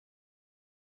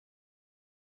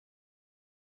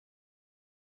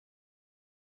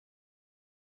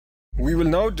We will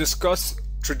now discuss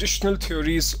traditional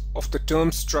theories of the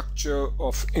term structure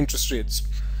of interest rates.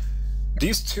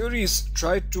 These theories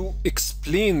try to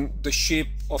explain the shape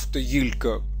of the yield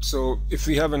curve. So if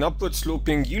we have an upward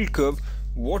sloping yield curve,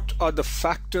 what are the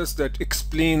factors that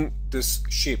explain this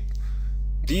shape?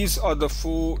 These are the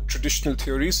four traditional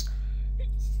theories.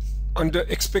 Under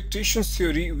expectations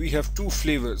theory, we have two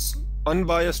flavors: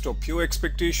 unbiased or pure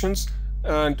expectations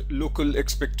and local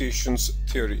expectations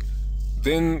theory.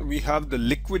 Then we have the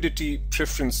liquidity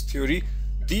preference theory.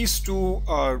 These two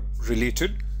are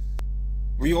related.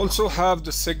 We also have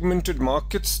the segmented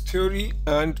markets theory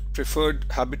and preferred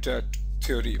habitat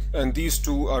theory, and these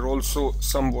two are also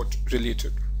somewhat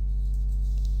related.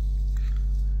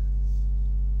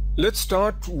 Let's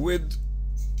start with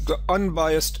the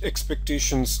unbiased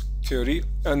expectations theory,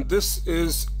 and this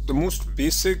is the most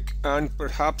basic and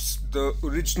perhaps the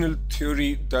original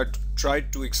theory that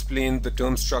tried to explain the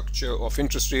term structure of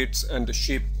interest rates and the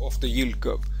shape of the yield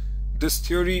curve. This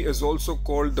theory is also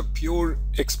called the pure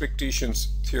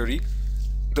expectations theory.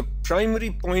 The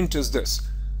primary point is this: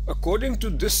 according to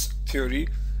this theory,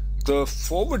 the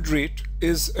forward rate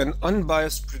is an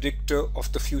unbiased predictor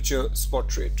of the future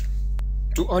spot rate.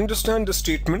 To understand the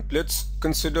statement, let's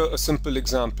consider a simple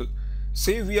example.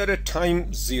 Say we are at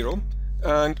time 0,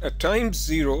 and at time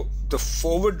 0 the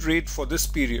forward rate for this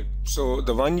period, so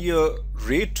the 1 year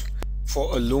rate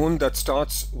for a loan that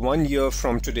starts 1 year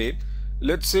from today,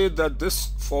 let's say that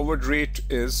this forward rate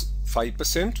is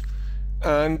 5%,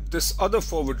 and this other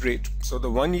forward rate, so the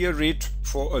 1 year rate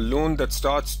for a loan that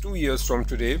starts 2 years from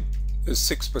today, is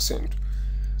 6%.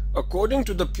 According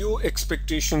to the pure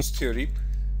expectations theory,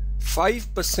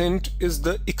 5% is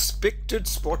the expected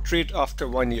spot rate after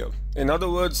 1 year. In other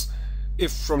words,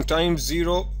 if from time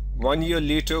 0, 1 year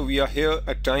later we are here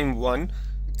at time 1,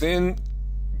 then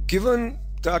given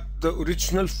that the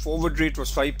original forward rate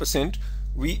was 5%,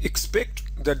 we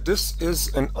expect that this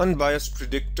is an unbiased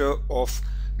predictor of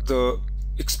the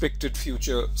expected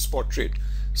future spot rate.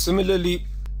 Similarly,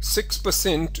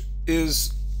 6%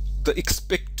 is the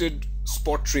expected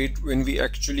spot rate when we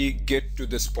actually get to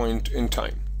this point in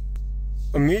time.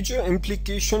 A major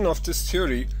implication of this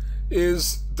theory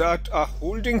is that our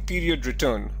holding period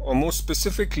return, or more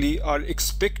specifically our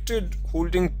expected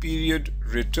holding period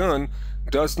return,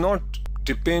 does not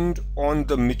depend on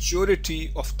the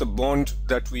maturity of the bond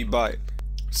that we buy.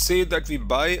 Say that we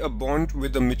buy a bond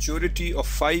with a maturity of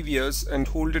 5 years and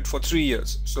hold it for 3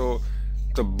 years. So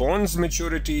the bond's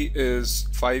maturity is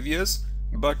 5 years,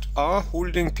 but our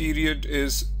holding period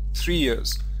is 3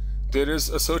 years. There is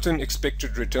a certain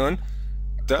expected return.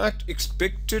 That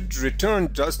expected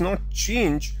return does not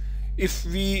change if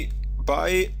we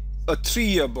buy a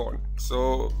 3-year bond.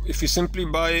 So if we simply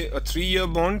buy a 3-year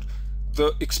bond,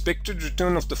 the expected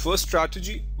return of the first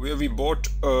strategy, where we bought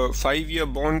a 5-year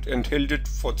bond and held it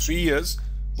for 3 years,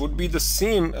 would be the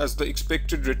same as the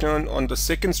expected return on the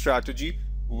second strategy,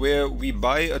 where we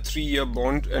buy a 3-year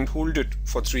bond and hold it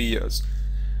for 3 years.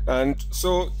 And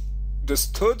so this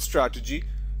third strategy,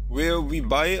 where we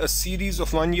buy a series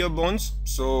of 1-year bonds,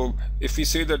 so if we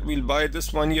say that we'll buy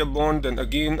this 1-year bond, then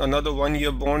again another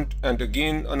 1-year bond, and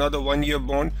again another 1-year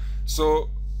bond, so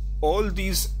all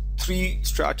these 3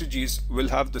 strategies will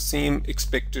have the same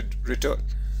expected return,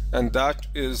 and that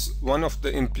is one of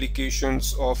the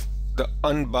implications of the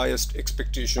unbiased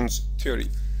expectations theory.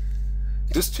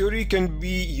 This theory can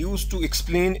be used to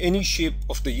explain any shape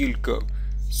of the yield curve.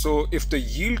 So if the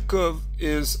yield curve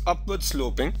is upward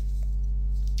sloping,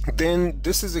 then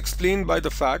this is explained by the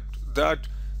fact that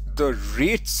the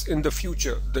rates in the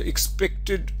future, the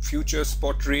expected future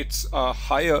spot rates, are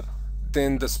higher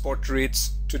than the spot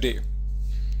rates today.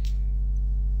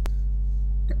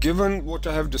 Given what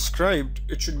I have described,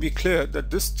 it should be clear that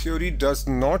this theory does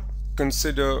not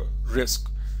consider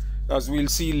risk. As we'll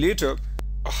see later,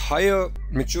 a higher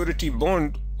maturity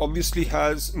bond obviously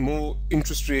has more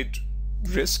interest rate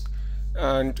risk,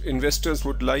 and investors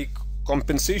would like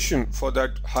compensation for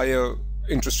that higher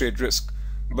interest rate risk.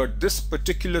 But this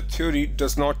particular theory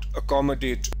does not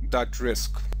accommodate that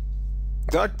risk.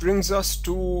 That brings us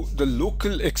to the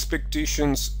local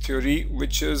expectations theory,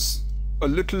 which is a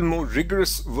little more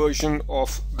rigorous version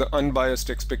of the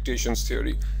unbiased expectations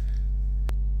theory.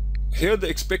 Here the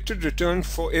expected return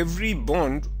for every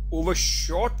bond over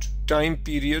short time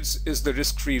periods is the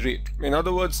risk-free rate. In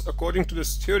other words, according to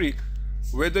this theory,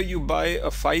 whether you buy a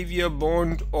 5-year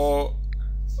bond or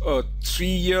a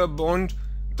 3-year bond,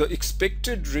 the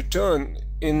expected return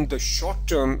in the short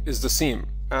term is the same,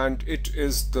 and it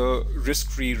is the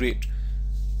risk-free rate.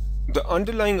 The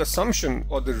underlying assumption,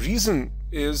 or the reason,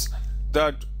 is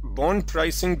that bond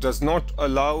pricing does not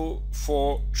allow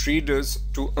for traders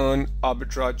to earn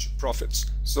arbitrage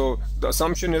profits. So the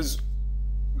assumption is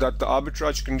that the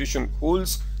arbitrage condition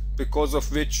holds, because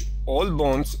of which all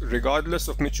bonds, regardless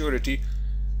of maturity,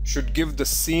 should give the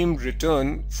same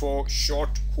return for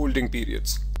short holding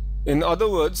periods. In other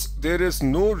words, there is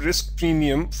no risk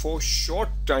premium for short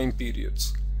time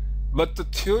periods. But the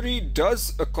theory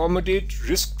does accommodate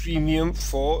risk premium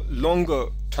for longer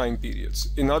time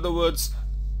periods. In other words,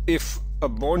 if a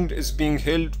bond is being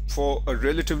held for a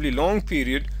relatively long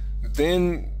period,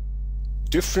 then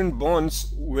different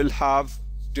bonds will have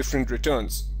different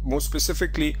returns. More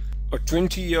specifically, a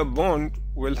 20-year bond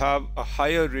will have a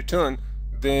higher return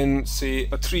than, say,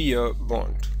 a 3-year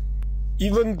bond.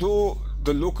 Even though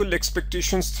the local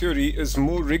expectations theory is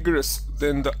more rigorous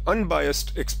than the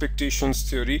unbiased expectations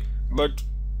theory, but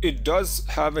it does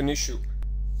have an issue.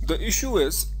 The issue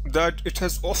is that it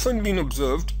has often been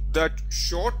observed that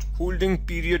short holding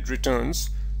period returns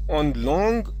on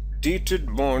long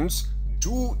dated bonds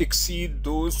do exceed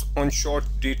those on short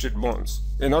dated bonds.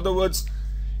 In other words,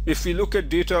 if we look at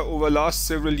data over last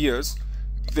several years,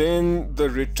 then the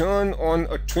return on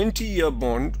a 20-year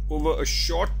bond over a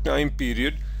short time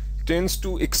period tends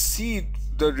to exceed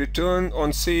the return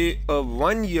on, say, a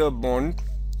 1-year bond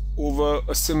over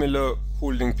a similar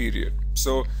holding period.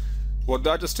 So what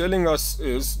that is telling us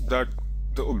is that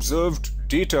the observed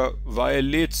data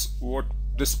violates what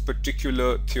this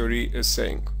particular theory is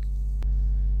saying.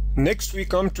 Next, we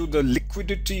come to the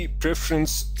liquidity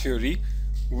preference theory,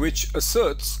 which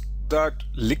asserts that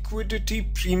liquidity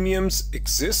premiums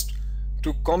exist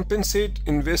to compensate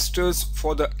investors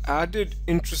for the added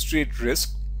interest rate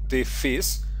risk they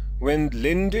face when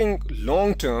lending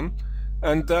long term,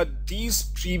 and that these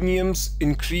premiums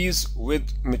increase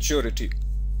with maturity.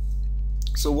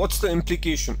 So what's the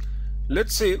implication?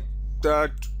 Let's say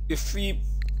that if we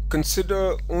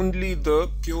consider only the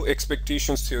pure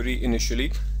expectations theory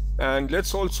initially, and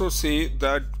let's also say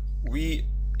that we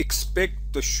expect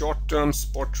the short-term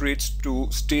spot rates to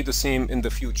stay the same in the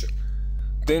future,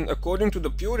 then according to the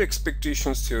pure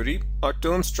expectations theory, our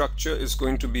term structure is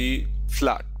going to be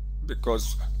flat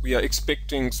because we are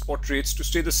expecting spot rates to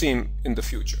stay the same in the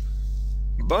future.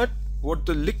 But what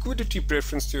the liquidity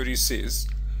preference theory says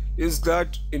is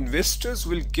that investors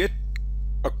will get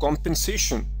a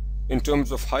compensation in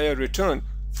terms of higher return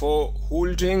for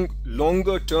holding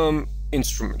longer term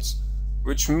instruments,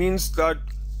 which means that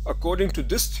according to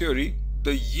this theory,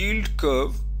 the yield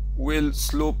curve will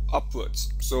slope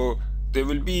upwards. So there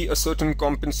will be a certain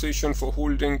compensation for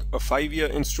holding a 5-year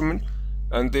instrument,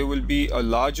 and there will be a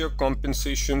larger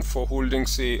compensation for holding,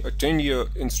 say, a 10-year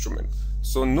instrument.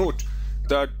 So note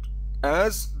that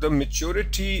as the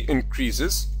maturity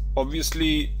increases,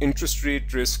 obviously interest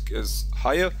rate risk is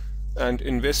higher and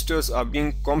investors are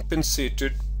being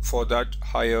compensated for that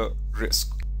higher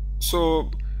risk.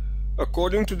 So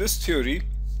according to this theory,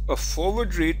 a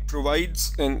forward rate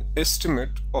provides an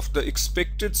estimate of the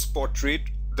expected spot rate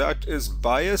that is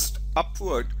biased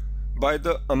upward by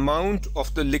the amount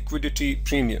of the liquidity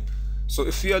premium. So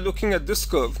if we are looking at this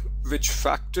curve, which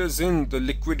factors in the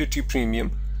liquidity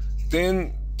premium,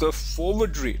 then the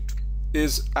forward rate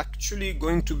is actually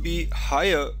going to be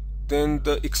higher than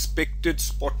the expected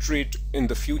spot rate in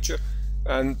the future,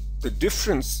 and the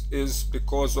difference is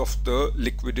because of the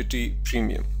liquidity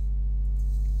premium.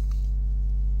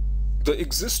 The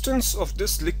existence of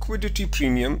this liquidity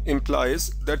premium implies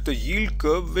that the yield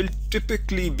curve will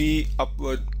typically be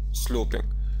upward sloping.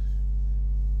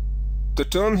 The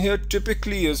term here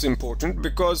typically is important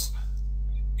because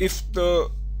if the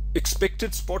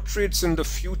expected spot rates in the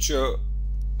future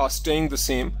are staying the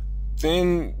same,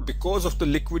 then because of the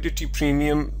liquidity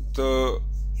premium, the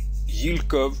yield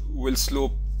curve will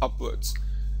slope upwards.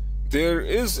 There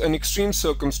is an extreme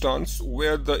circumstance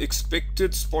where the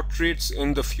expected spot rates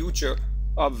in the future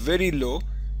are very low.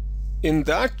 In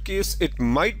that case, it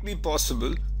might be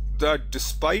possible that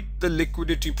despite the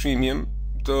liquidity premium,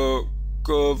 the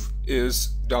curve is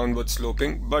downward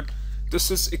sloping, but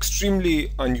this is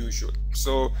extremely unusual.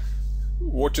 So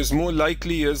what is more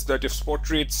likely is that if spot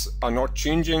rates are not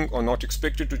changing or not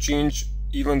expected to change,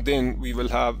 even then we will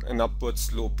have an upward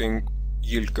sloping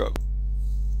yield curve.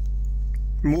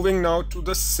 Moving now to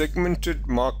the segmented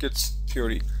markets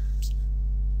theory.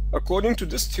 According to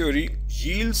this theory,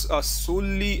 yields are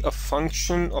solely a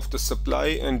function of the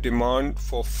supply and demand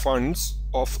for funds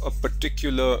of a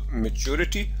particular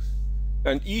maturity,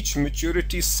 and each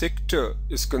maturity sector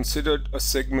is considered a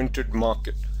segmented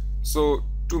market. So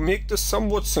to make this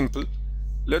somewhat simple,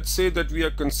 let's say that we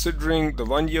are considering the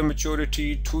 1-year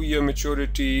maturity, 2-year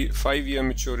maturity, 5-year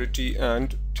maturity,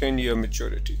 and 10-year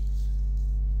maturity.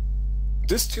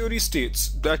 This theory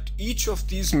states that each of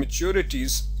these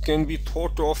maturities can be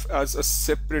thought of as a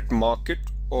separate market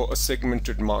or a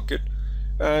segmented market,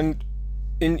 and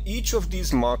in each of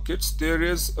these markets there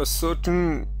is a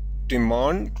certain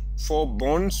demand for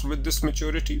bonds with this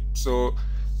maturity. So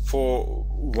for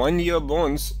 1 year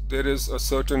bonds there is a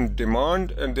certain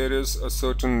demand and there is a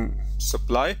certain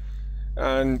supply,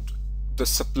 and the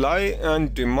supply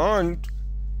and demand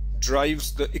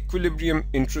drives the equilibrium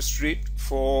interest rate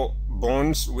for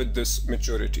bonds with this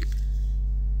maturity.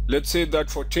 Let's say that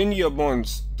for 10-year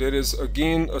bonds there is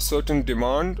again a certain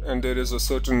demand and there is a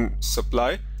certain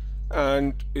supply,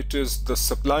 and it is the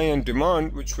supply and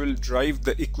demand which will drive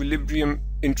the equilibrium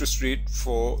interest rate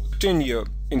for 10-year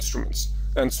instruments,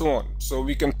 and so on. So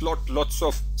we can plot lots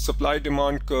of supply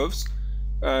demand curves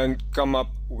and come up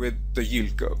with the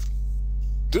yield curve.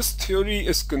 This theory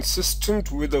is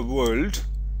consistent with a world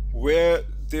where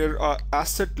there are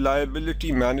asset liability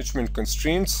management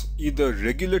constraints, either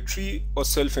regulatory or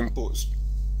self-imposed.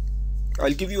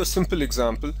 I'll give you a simple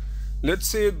example. Let's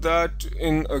say that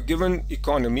in a given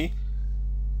economy,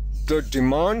 the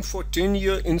demand for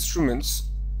 10-year instruments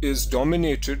is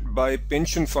dominated by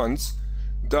pension funds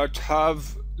that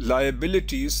have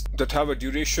liabilities that have a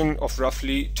duration of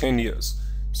roughly 10 years.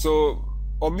 So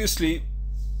obviously,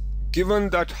 given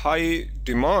that high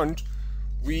demand,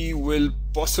 we will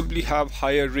possibly have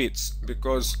higher rates,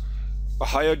 because a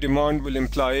higher demand will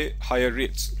imply higher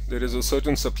rates. There is a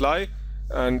certain supply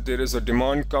and there is a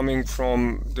demand coming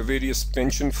from the various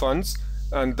pension funds,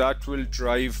 and that will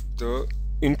drive the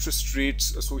interest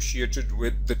rates associated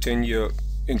with the 10-year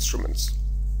instruments.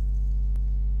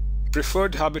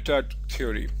 Preferred habitat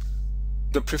theory.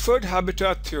 The preferred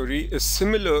habitat theory is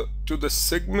similar to the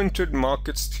segmented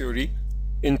markets theory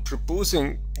in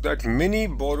proposing that many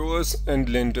borrowers and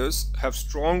lenders have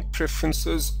strong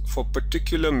preferences for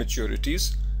particular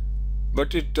maturities,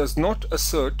 but it does not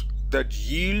assert that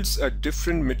yields at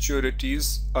different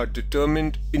maturities are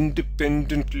determined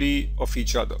independently of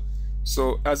each other.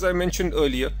 So as I mentioned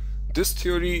earlier, this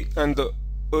theory and the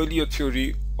earlier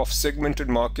theory of segmented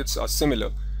markets are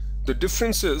similar. The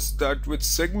difference is that with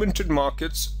segmented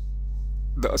markets,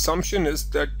 the assumption is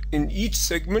that in each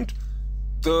segment,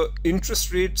 the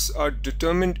interest rates are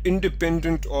determined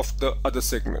independent of the other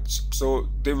segments. So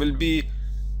there will be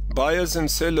buyers and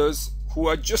sellers who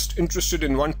are just interested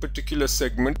in one particular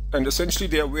segment, and essentially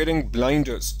they are wearing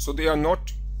blinders. So they are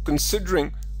not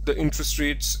considering the interest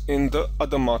rates in the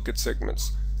other market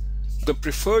segments. The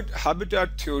preferred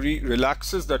habitat theory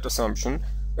relaxes that assumption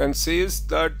and says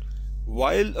that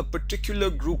while a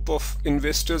particular group of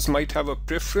investors might have a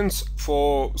preference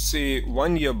for, say,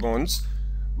 1-year bonds,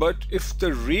 but if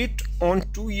the rate on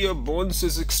 2-year bonds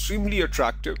is extremely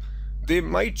attractive, they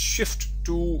might shift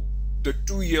to the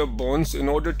 2-year bonds in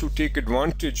order to take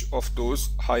advantage of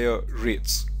those higher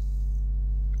rates.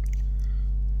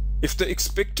 If the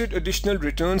expected additional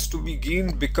returns to be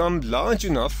gained become large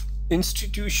enough,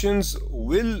 institutions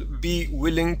will be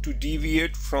willing to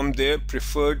deviate from their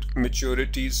preferred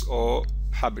maturities or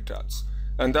habitats.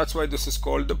 And that's why this is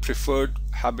called the preferred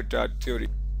habitat theory.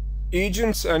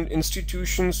 Agents and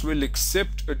institutions will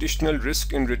accept additional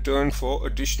risk in return for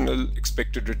additional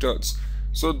expected returns.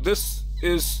 So this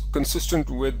is consistent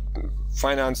with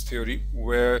finance theory,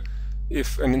 where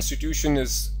if an institution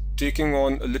is taking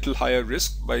on a little higher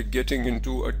risk by getting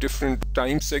into a different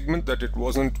time segment that it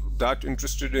wasn't that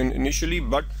interested in initially,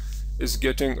 but is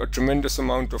getting a tremendous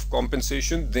amount of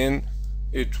compensation, then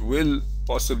it will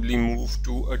possibly move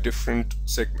to a different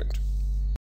segment.